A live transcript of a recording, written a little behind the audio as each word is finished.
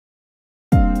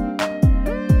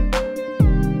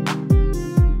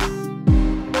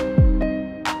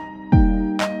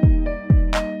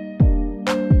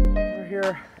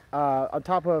on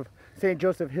top of St.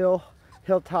 Joseph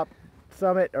Hilltop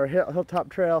Summit, or Hilltop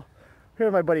Trail. Here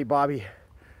with my buddy Bobby,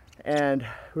 and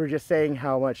we were just saying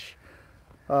how much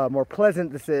more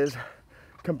pleasant this is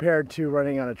compared to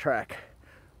running on a track.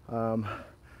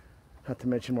 Not to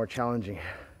mention more challenging.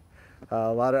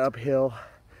 A lot of uphill,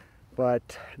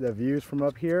 but the views from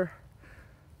up here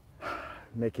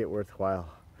make it worthwhile.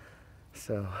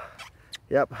 So,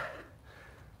 yep.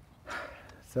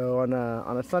 So on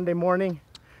a Sunday morning,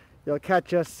 you'll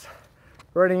catch us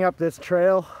running up this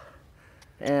trail,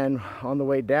 and on the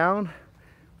way down,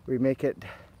 we make it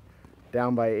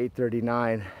down by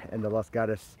 8:39, and the Los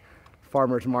Gatos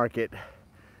Farmers Market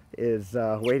is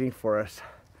waiting for us,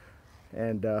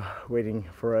 and waiting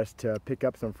for us to pick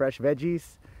up some fresh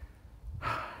veggies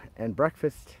and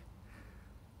breakfast.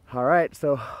 All right,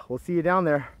 so we'll see you down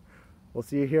there. We'll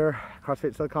see you here,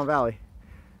 CrossFit Silicon Valley.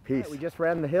 Peace. Right, we just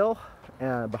ran the hill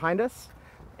behind us,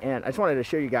 and I just wanted to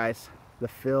show you guys the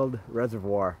filled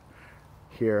reservoir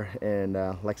here in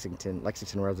Lexington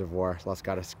Reservoir, Los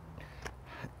Gatos.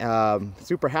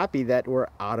 Super happy that we're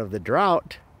out of the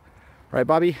drought. Right,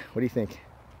 Bobby? What do you think?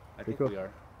 I think cool? We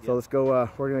are. So let's go,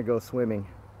 we're gonna go swimming.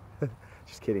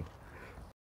 Just kidding.